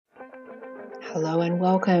Hello and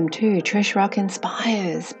welcome to Trish Rock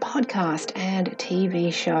Inspires podcast and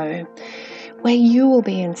TV show, where you will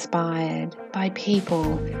be inspired by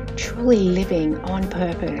people truly living on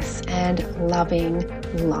purpose and loving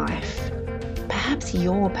life. Perhaps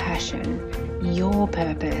your passion, your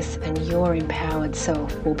purpose, and your empowered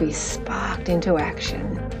self will be sparked into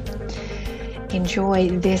action. Enjoy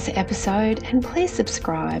this episode and please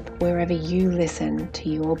subscribe wherever you listen to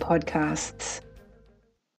your podcasts.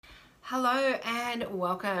 Hello and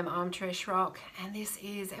welcome. I'm Trish Rock and this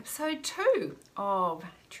is episode 2 of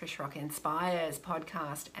Trish Rock Inspires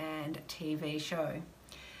podcast and TV show.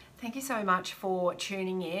 Thank you so much for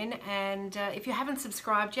tuning in, and if you haven't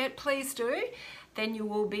subscribed yet, please do. Then you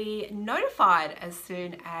will be notified as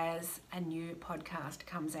soon as a new podcast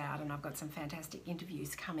comes out, and I've got some fantastic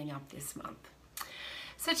interviews coming up this month.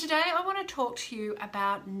 So today I want to talk to you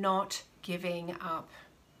about not giving up.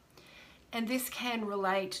 And this can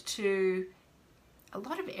relate to a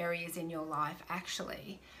lot of areas in your life,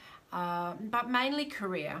 actually, but mainly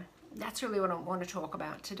career. That's really what I want to talk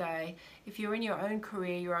about today. If you're in your own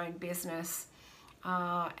career, your own business,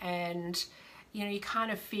 and you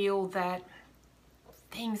kind of feel that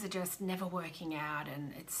things are just never working out,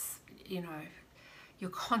 and it's you're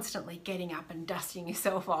constantly getting up and dusting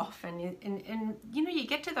yourself off, and you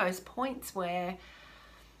get to those points where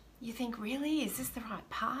you think, really, is this the right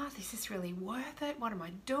path? Is this really worth it? What am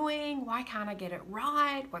I doing? Why can't I get it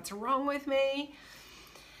right? What's wrong with me?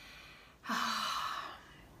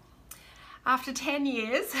 After 10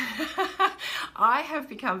 years, I have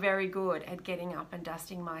become very good at getting up and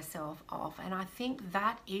dusting myself off. And I think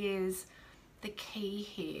that is the key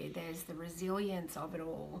here. There's the resilience of it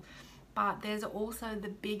all, but there's also the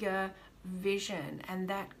bigger vision and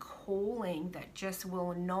that calling that just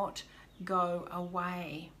will not go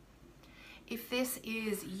away. If this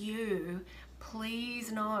is you,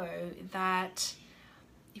 please know that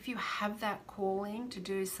if you have that calling to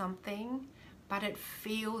do something, but it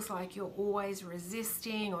feels like you're always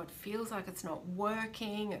resisting, or it feels like it's not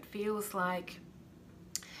working, it feels like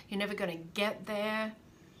you're never going to get there,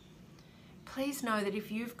 please know that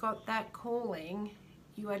if you've got that calling,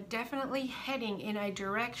 you are definitely heading in a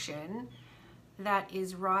direction that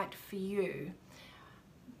is right for you.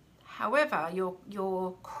 However,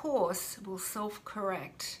 your course will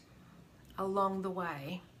self-correct along the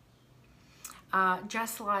way.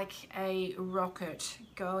 Just like a rocket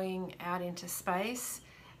going out into space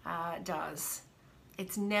does.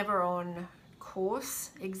 It's never on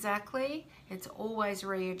course exactly. It's always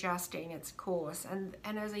readjusting its course.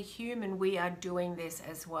 And as a human, we are doing this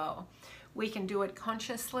as well. We can do it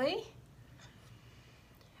consciously,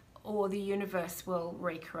 or the universe will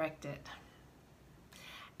recorrect it.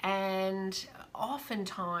 And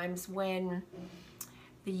oftentimes when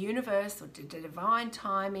the universe or the divine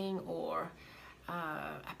timing or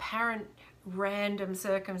apparent random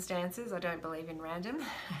circumstances, I don't believe in random,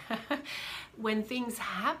 when things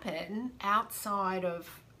happen outside of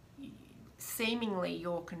seemingly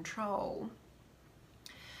your control,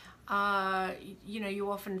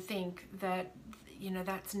 you often think that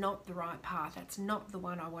that's not the right path, that's not the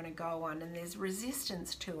one I want to go on, and there's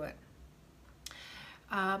resistance to it.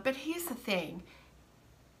 But here's the thing,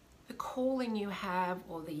 the calling you have,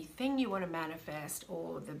 or the thing you want to manifest,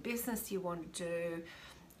 or the business you want to do,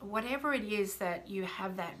 whatever it is that you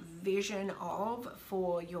have that vision of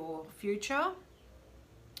for your future,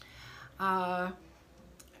 the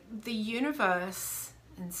universe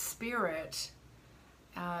and spirit,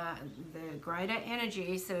 the greater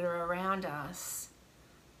energies that are around us,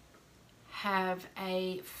 have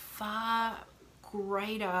a far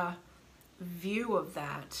greater view of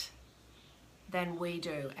that than we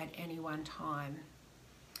do at any one time.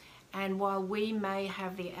 And while we may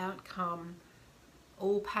have the outcome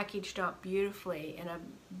all packaged up beautifully in a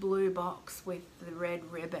blue box with the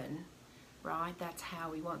red ribbon, right? That's how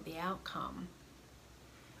we want the outcome.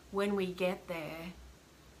 When we get there,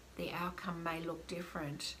 the outcome may look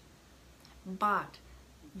different, but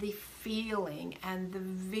the feeling and the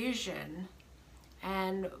vision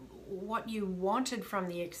and what you wanted from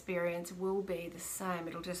the experience will be the same.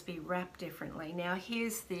 It'll just be wrapped differently. Now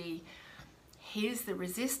here's the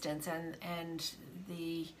resistance and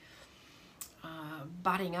the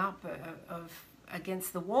butting up of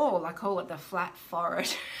against the wall. I call it the flat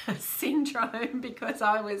forehead syndrome, because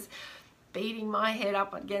I was beating my head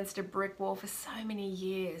up against a brick wall for so many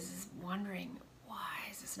years, wondering, why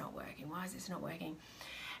is this not working? Why is this not working?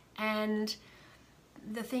 And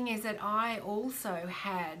the thing is that I also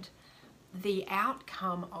had the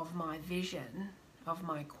outcome of my vision, of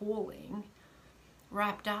my calling,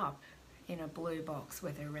 wrapped up in a blue box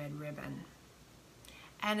with a red ribbon.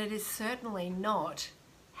 And it is certainly not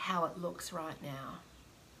how it looks right now.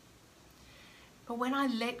 But when I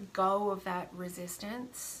let go of that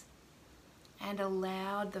resistance and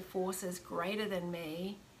allowed the forces greater than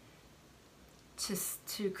me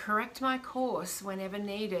to correct my course whenever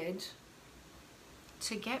needed,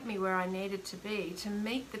 to get me where I needed to be, to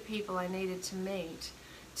meet the people I needed to meet,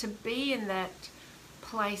 to be in that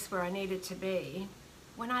place where I needed to be,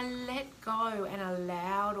 when I let go and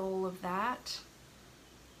allowed all of that,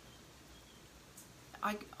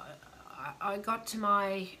 I got to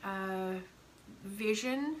my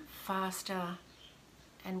vision faster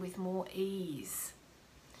and with more ease.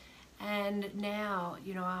 And now,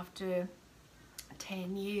 you know, after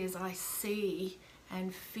 10 years, I see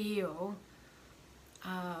and feel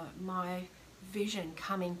my vision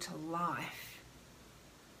coming to life.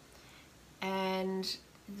 And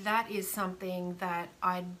that is something that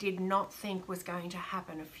I did not think was going to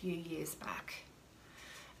happen a few years back.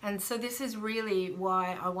 And so this is really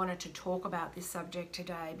why I wanted to talk about this subject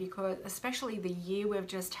today, because especially the year we've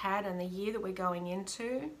just had and the year that we're going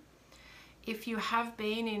into, if you have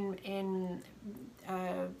been in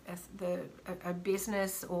a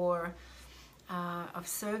business or of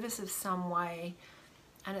service of some way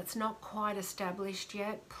and it's not quite established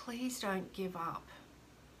yet, please don't give up.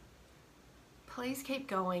 Please keep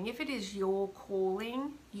going. If it is your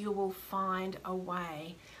calling, you will find a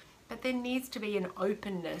way. But there needs to be an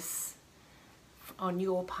openness on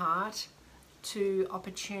your part to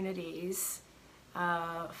opportunities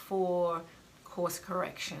for course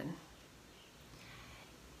correction.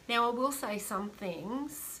 Now, I will say some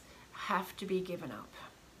things have to be given up.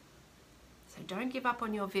 So don't give up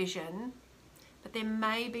on your vision, but there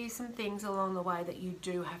may be some things along the way that you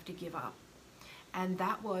do have to give up. And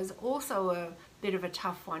that was also a bit of a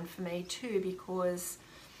tough one for me too, because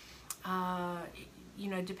you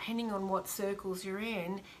know, depending on what circles you're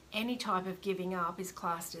in, any type of giving up is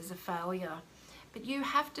classed as a failure. But you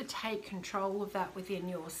have to take control of that within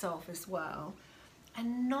yourself as well,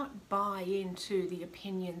 and not buy into the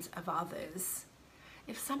opinions of others.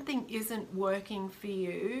 If something isn't working for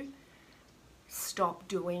you, stop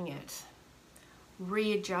doing it.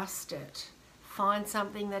 Readjust it. Find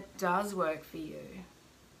something that does work for you.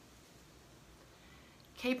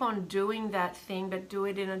 Keep on doing that thing, but do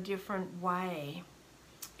it in a different way.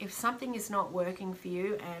 If something is not working for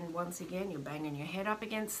you, and once again, you're banging your head up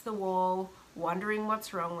against the wall, wondering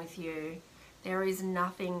what's wrong with you, there is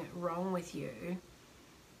nothing wrong with you.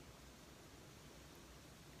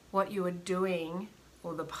 What you are doing,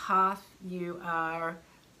 or the path you are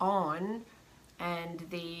on, and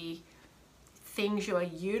the things you are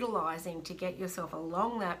utilizing to get yourself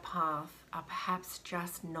along that path are perhaps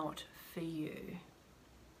just not for you.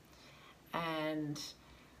 And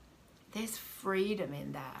there's freedom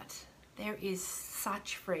in that. There is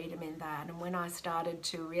such freedom in that. And when I started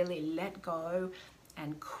to really let go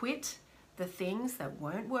and quit the things that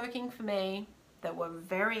weren't working for me, that were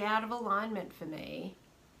very out of alignment for me,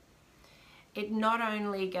 it not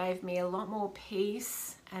only gave me a lot more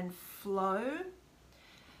peace and flow,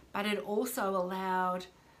 but it also allowed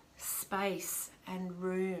space and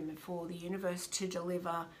room for the universe to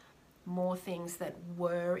deliver more things that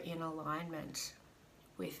were in alignment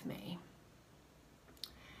with me.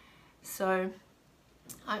 So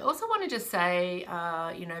I also wanted to say,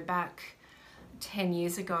 you know, back 10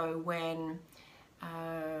 years ago when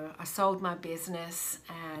I sold my business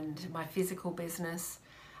and my physical business,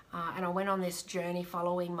 and I went on this journey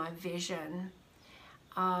following my vision,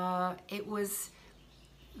 it was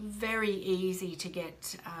very easy to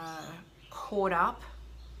get caught up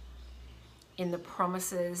in the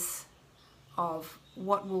promises of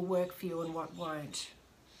what will work for you and what won't.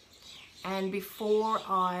 And before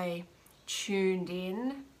I tuned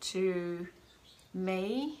in to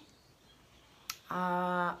me,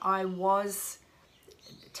 I was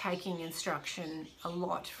taking instruction a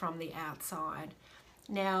lot from the outside.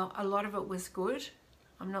 Now, a lot of it was good.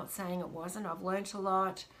 I'm not saying it wasn't. I've learnt a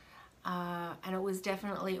lot, and it was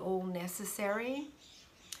definitely all necessary.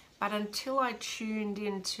 But until I tuned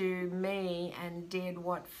into me and did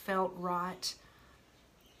what felt right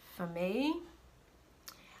for me,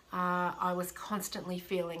 I was constantly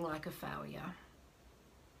feeling like a failure.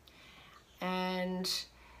 And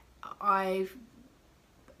I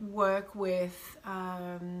work with,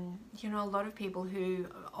 you know, a lot of people who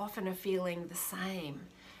often are feeling the same,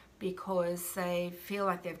 because they feel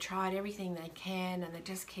like they've tried everything they can and they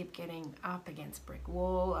just keep getting up against brick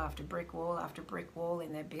wall after brick wall after brick wall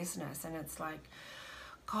in their business. And it's like,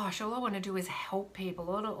 gosh, all I want to do is help people.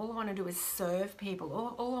 All I want to do is serve people.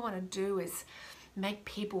 All I want to do is make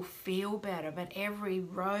people feel better. But every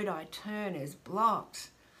road I turn is blocked.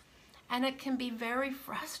 And it can be very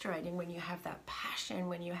frustrating when you have that passion,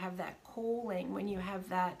 when you have that calling, when you have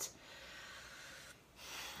that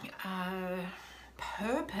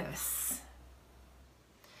purpose.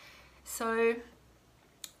 So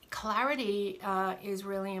clarity is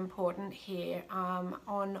really important here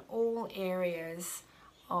on all areas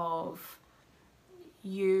of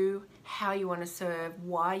you, how you want to serve,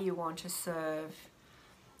 why you want to serve,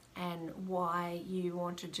 and why you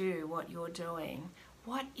want to do what you're doing.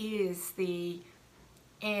 What is the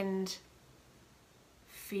end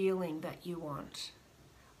feeling that you want?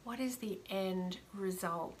 What is the end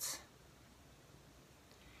result?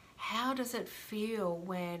 How does it feel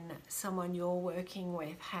when someone you're working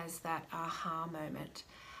with has that aha moment?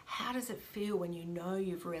 How does it feel when you know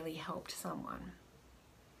you've really helped someone?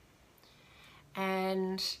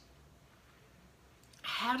 And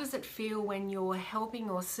how does it feel when you're helping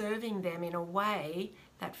or serving them in a way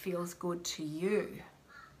that feels good to you?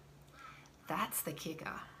 That's the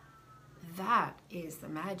kicker. That is the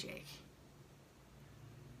magic.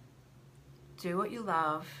 Do what you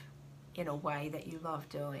love in a way that you love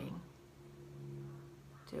doing.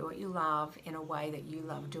 Do what you love in a way that you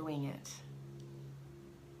love doing it.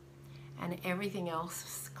 And everything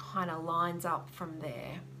else kind of lines up from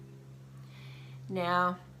there.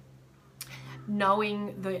 Now,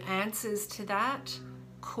 knowing the answers to that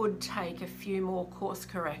could take a few more course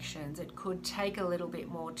corrections. It could take a little bit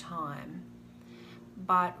more time.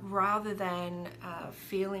 But rather than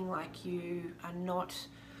feeling like you are not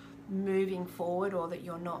moving forward, or that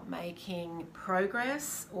you're not making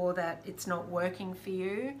progress, or that it's not working for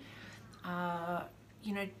you,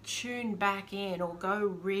 tune back in, or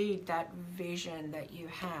go read that vision that you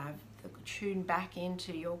have. Tune back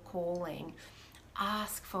into your calling.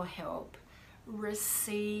 Ask for help.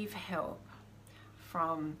 Receive help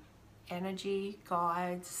from energy,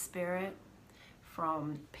 guides, spirit,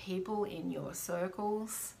 from people in your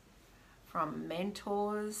circles, from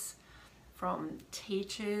mentors, from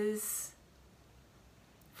teachers,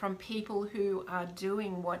 from people who are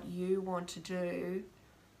doing what you want to do.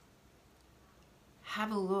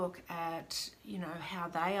 Have a look at, how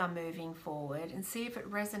they are moving forward and see if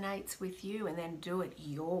it resonates with you, and then do it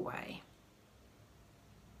your way.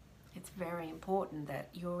 It's very important that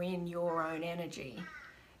you're in your own energy,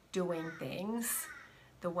 doing things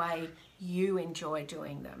the way you enjoy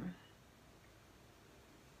doing them.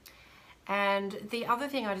 And the other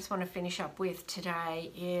thing I just want to finish up with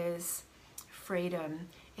today is freedom.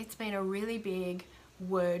 It's been a really big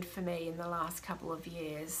word for me in the last couple of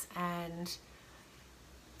years, and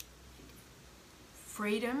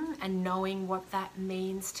freedom and knowing what that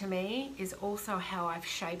means to me is also how I've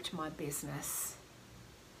shaped my business.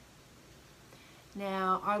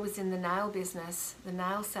 Now, I was in the nail business, the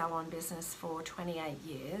nail salon business, for 28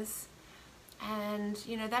 years. And,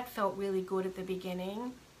 that felt really good at the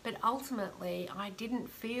beginning. But ultimately, I didn't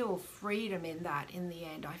feel freedom in that in the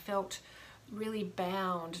end. I felt really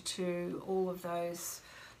bound to all of those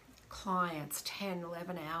clients, 10,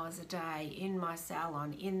 11 hours a day in my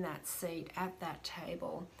salon, in that seat, at that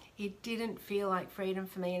table. It didn't feel like freedom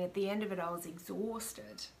for me. And at the end of it, I was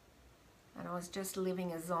exhausted. And I was just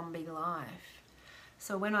living a zombie life.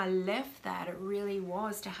 So when I left that, it really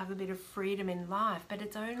was to have a bit of freedom in life. But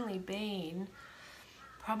it's only been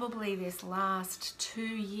probably this last 2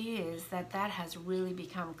 years that has really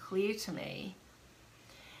become clear to me.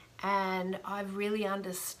 And I've really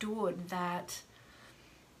understood that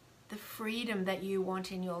the freedom that you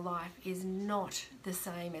want in your life is not the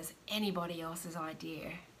same as anybody else's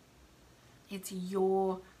idea. It's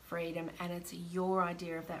your freedom, and it's your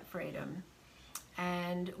idea of that freedom.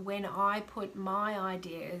 And when I put my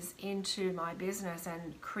ideas into my business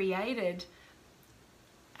and created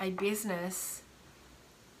a business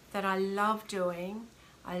that I love doing,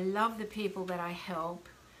 I love the people that I help,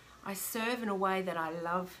 I serve in a way that I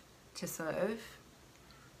love to serve,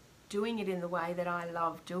 doing it in the way that I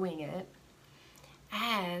love doing it,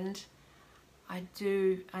 and I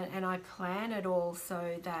plan it all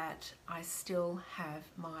so that I still have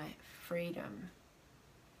my freedom.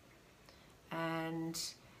 And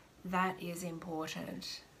that is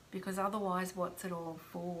important, because otherwise, what's it all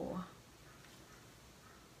for?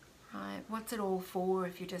 Right? What's it all for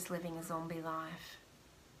if you're just living a zombie life?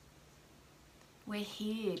 We're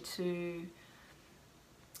here to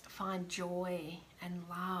find joy and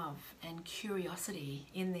love and curiosity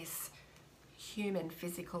in this human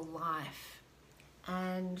physical life.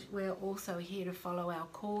 And we're also here to follow our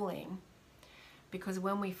calling. Because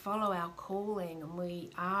when we follow our calling and we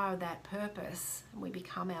are that purpose, and we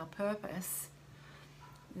become our purpose,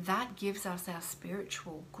 that gives us our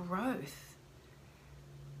spiritual growth.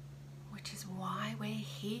 which is why we're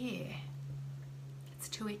here. It's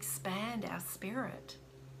to expand our spirit.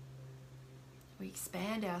 We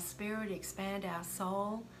expand our spirit, expand our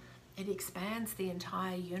soul. It expands the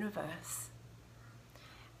entire universe.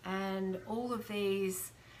 And all of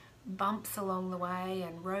these bumps along the way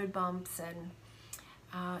and road bumps and,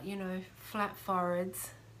 flat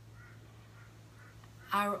foreheads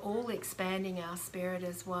are all expanding our spirit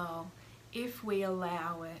as well, if we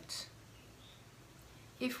allow it.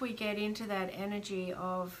 If we get into that energy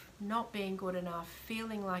of not being good enough,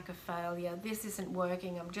 feeling like a failure, this isn't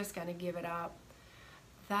working, I'm just going to give it up,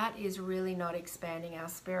 that is really not expanding our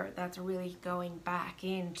spirit. That's really going back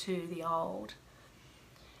into the old.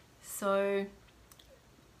 So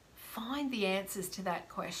find the answers to that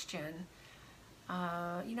question.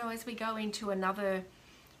 As we go into another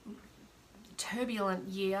turbulent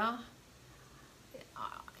year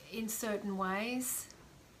in certain ways,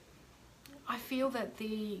 I feel that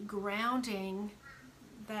the grounding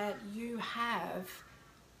that you have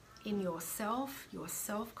in yourself, your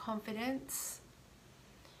self-confidence,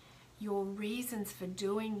 your reasons for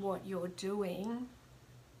doing what you're doing,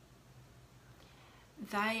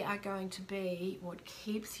 they are going to be what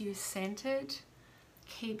keeps you centered,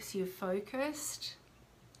 keeps you focused,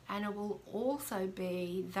 and it will also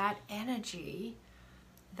be that energy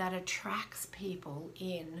that attracts people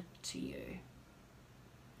in to you.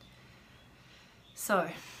 So,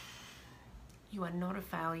 you are not a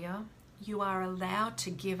failure. You are allowed to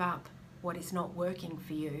give up what is not working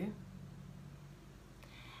for you.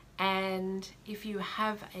 And if you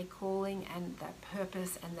have a calling and that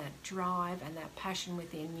purpose and that drive and that passion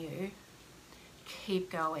within you,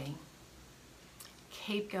 keep going.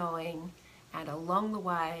 Keep going, and along the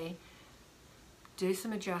way, do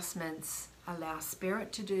some adjustments. Allow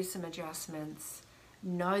spirit to do some adjustments.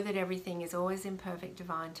 Know that everything is always in perfect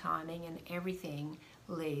divine timing, and everything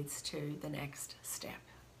leads to the next step.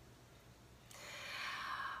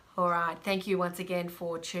 All right, thank you once again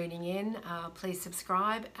for tuning in. Please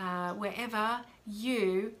subscribe wherever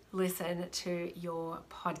you listen to your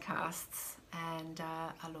podcasts, and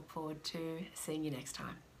I look forward to seeing you next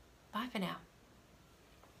time. Bye for now.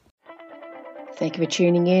 Thank you for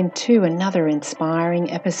tuning in to another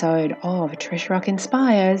inspiring episode of Trish Rock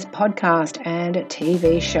Inspires podcast and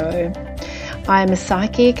TV show. I am a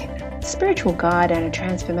psychic, spiritual guide and a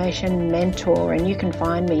transformation mentor, and you can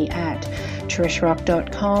find me at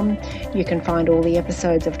trishrock.com. You can find all the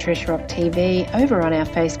episodes of Trish Rock TV over on our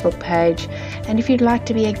Facebook page, and if you'd like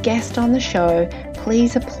to be a guest on the show,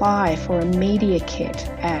 please apply for a media kit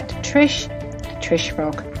at trishrock.com.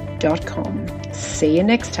 See you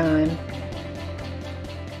next time.